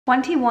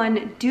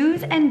21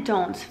 do's and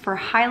don'ts for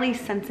highly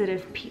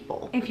sensitive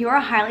people. If you're a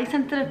highly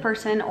sensitive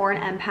person or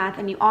an empath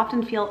and you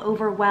often feel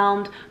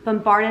overwhelmed,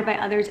 bombarded by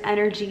others'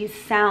 energies,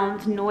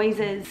 sounds,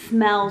 noises,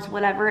 smells,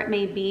 whatever it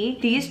may be,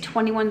 these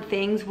 21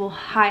 things will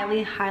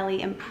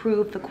highly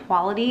improve the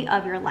quality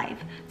of your life.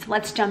 So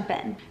let's jump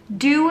in.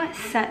 Do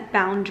set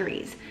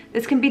boundaries.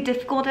 This can be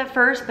difficult at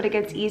first, but it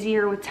gets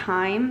easier with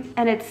time,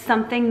 and it's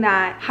something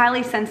that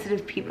highly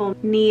sensitive people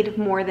need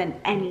more than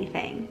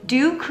anything.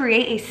 Do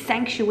create a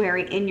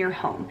sanctuary in your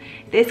home.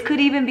 This could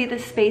even be the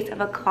space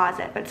of a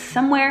closet, but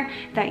somewhere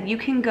that you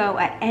can go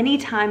at any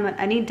time on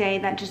any day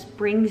that just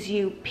brings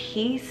you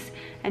peace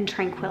and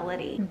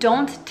tranquility.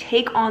 Don't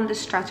take on the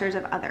stressors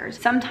of others.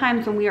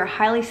 Sometimes when we are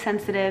highly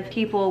sensitive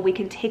people, we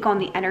can take on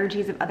the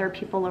energies of other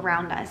people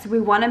around us.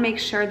 We want to make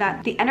sure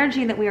that the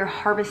energy that we are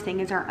harvesting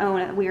is our own,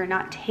 and we are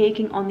not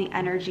taking on the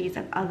energies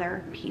of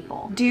other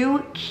people.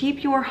 Do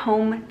keep your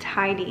home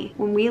tidy.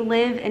 When we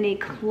live in a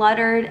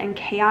cluttered and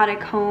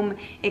chaotic home,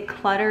 it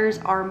clutters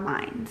our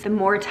minds. The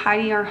more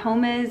tidy our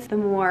home is, the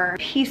more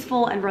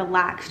peaceful and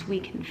relaxed we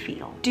can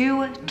feel.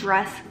 Do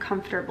dress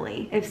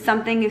comfortably. If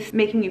something is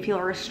making you feel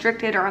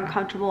restricted or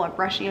uncomfortable or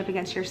brushing up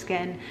against your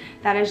skin,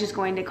 that is just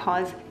going to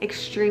cause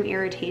extreme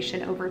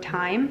irritation over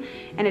time,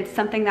 and it's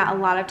something that a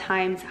lot of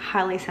times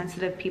highly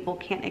sensitive people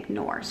can't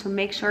ignore. So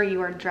make sure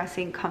you are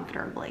dressing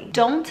comfortably.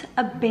 Don't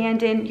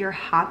abandon your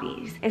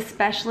hobbies,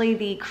 especially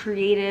the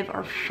creative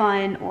or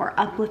fun or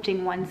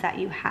uplifting ones that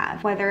you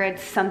have, whether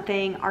it's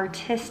something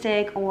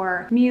artistic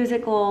or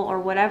musical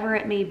or whatever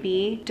it may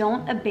be.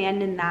 Don't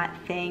abandon that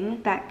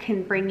thing that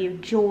can bring you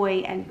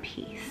joy and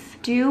peace.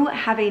 Do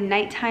have a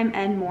nighttime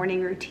and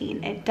morning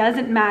routine. It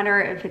doesn't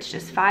matter if it's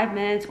just 5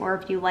 minutes or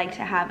if you like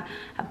to have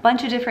a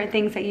bunch of different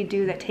things that you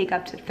do that take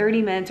up to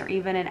 30 minutes or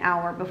even an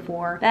hour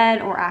before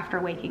bed or after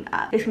waking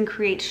up. This can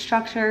create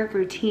structure,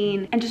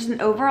 routine, and just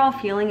an overall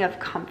feeling of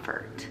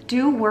comfort.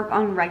 Do work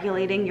on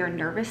regulating your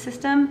nervous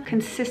system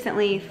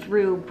consistently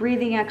through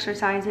breathing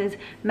exercises,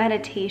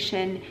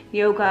 meditation,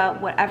 yoga,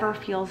 whatever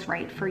feels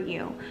right for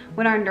you.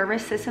 When our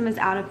nervous system is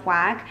out of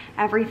whack,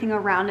 everything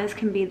around us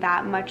can be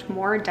that much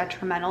more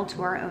detrimental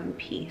to our own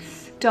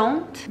peace.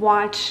 Don't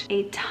watch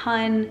a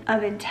ton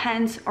of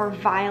intense or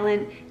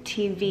violent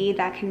TV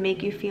that can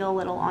make you feel a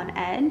little on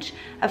edge.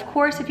 Of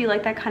course, if you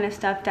like that kind of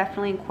stuff,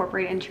 definitely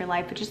incorporate it into your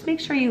life, but just make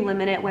sure you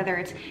limit it, whether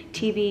it's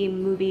TV,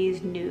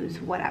 movies, news,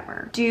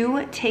 whatever.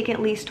 Do take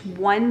at least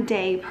one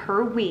day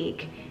per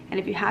week, and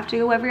if you have to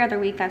go every other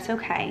week, that's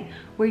okay,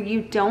 where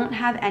you don't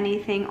have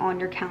anything on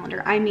your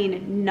calendar. I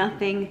mean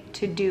nothing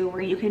to do,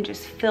 where you can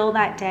just fill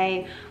that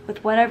day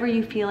with whatever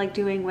you feel like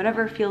doing,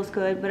 whatever feels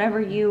good,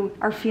 whatever you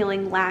are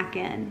feeling lack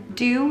in.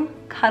 Do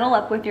cuddle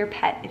up with your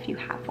pet if you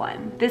have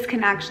one. This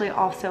can actually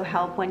also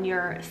help when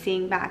you're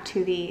seeing back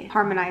to the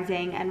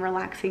harmonizing and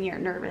relaxing your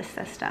nervous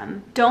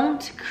system.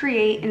 Don't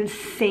create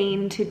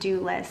insane to-do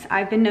lists.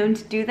 I've been known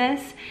to do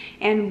this,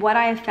 and what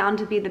I have found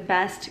to be the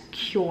best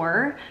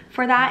cure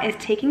for that is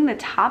taking the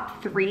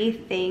top 3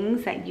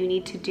 things that you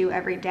need to do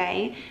every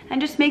day and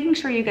just making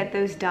sure you get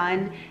those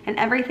done, and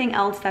everything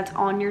else that's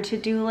on your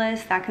to-do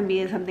list, that can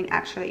be something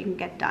extra that you can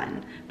get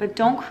done. But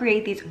don't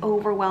create these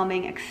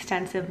overwhelming,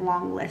 extensive,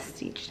 long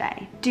lists each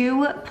day.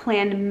 Do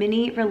plan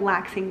mini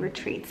relaxing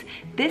retreats.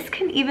 This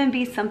can even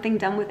be something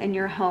done within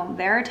your home.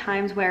 There are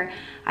times where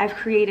I've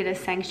created a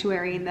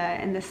sanctuary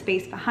in the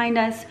space behind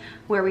us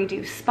where we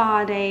do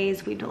spa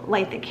days, we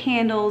light the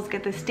candles,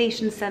 get the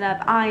station set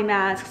up, eye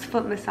masks,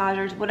 foot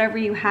massagers, whatever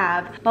you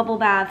have, bubble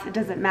baths, it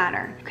doesn't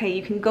matter. Okay,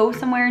 you can go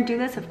somewhere and do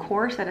this, of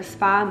course, at a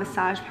spa,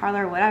 massage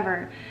parlor,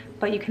 whatever,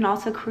 but you can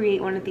also create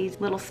one of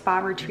these little spa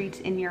retreats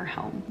in your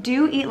home.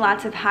 Do eat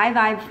lots of high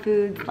vibe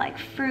foods like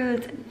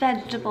fruits,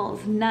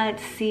 vegetables,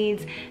 nuts,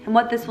 seeds, and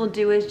what this will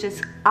do is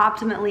just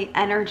optimally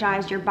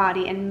energize your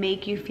body and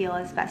make you feel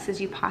as best as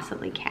you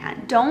possibly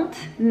can. Don't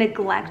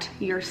neglect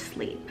your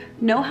sleep.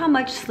 Know how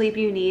much sleep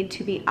you need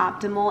to be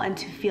optimal and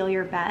to feel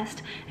your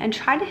best, and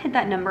try to hit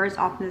that number as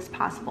often as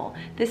possible.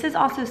 This is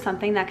also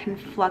something that can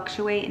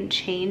fluctuate and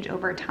change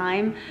over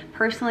time.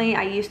 Personally,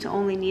 I used to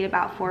only need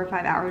about 4 or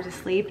 5 hours of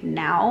sleep.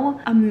 Now,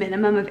 a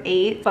minimum of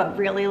 8, but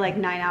really like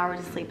 9 hours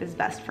of sleep is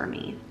best for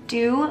me.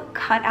 Do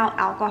cut out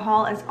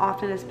alcohol as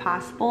often as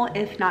possible,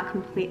 if not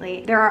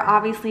completely. There are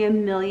obviously a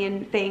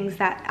million things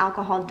that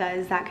alcohol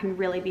does that can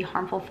really be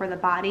harmful for the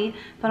body,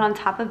 but on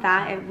top of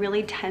that, it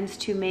really tends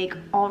to make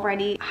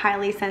already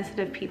highly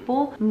sensitive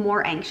people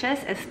more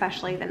anxious,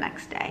 especially the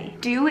next day.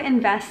 Do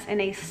invest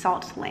in a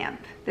salt lamp.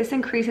 This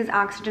increases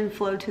oxygen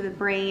flow to the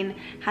brain,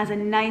 has a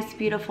nice,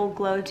 beautiful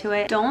glow to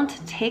it.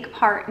 Don't take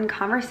part in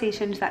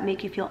conversations that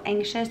make you feel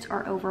anxious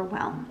or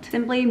overwhelmed.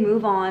 Simply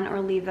move on or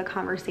leave the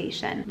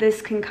conversation.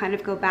 This can kind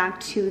of go back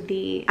to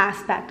the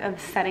aspect of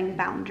setting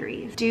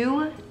boundaries.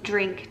 Do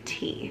drink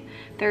tea.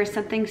 There is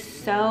something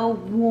so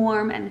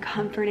warm and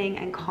comforting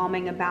and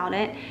calming about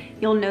it.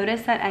 you'll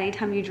notice that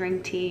anytime you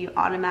drink tea, you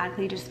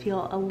automatically just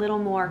feel a little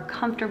more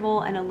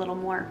comfortable and a little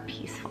more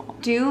peaceful.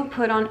 Do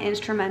put on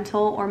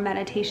instrumental or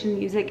meditation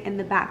music in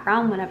the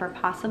background whenever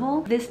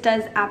possible. This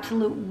does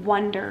absolute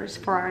wonders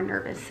for our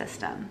nervous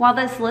system. While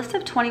this list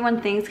of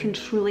 21 things can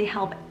truly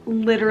help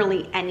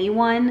literally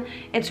anyone,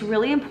 it's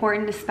really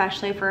important,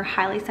 especially for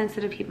highly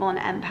sensitive people and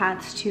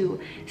empaths, to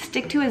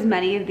stick to as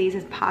many of these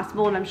as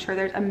possible, and I'm sure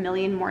there's a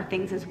million more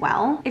things as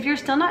well. If you're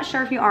still not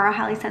sure if you are a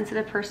highly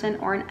sensitive person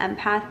or an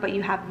empath, but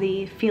you have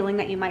the feeling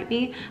that you might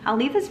be, I'll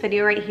leave this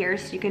video right here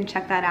so you can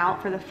check that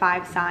out for the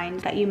 5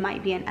 signs that you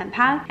might be an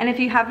empath. And if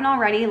you haven't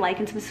already, like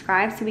and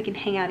subscribe so we can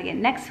hang out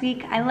again next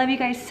week. I love you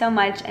guys so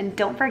much, and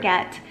don't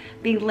forget,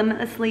 be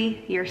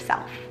limitlessly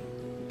yourself.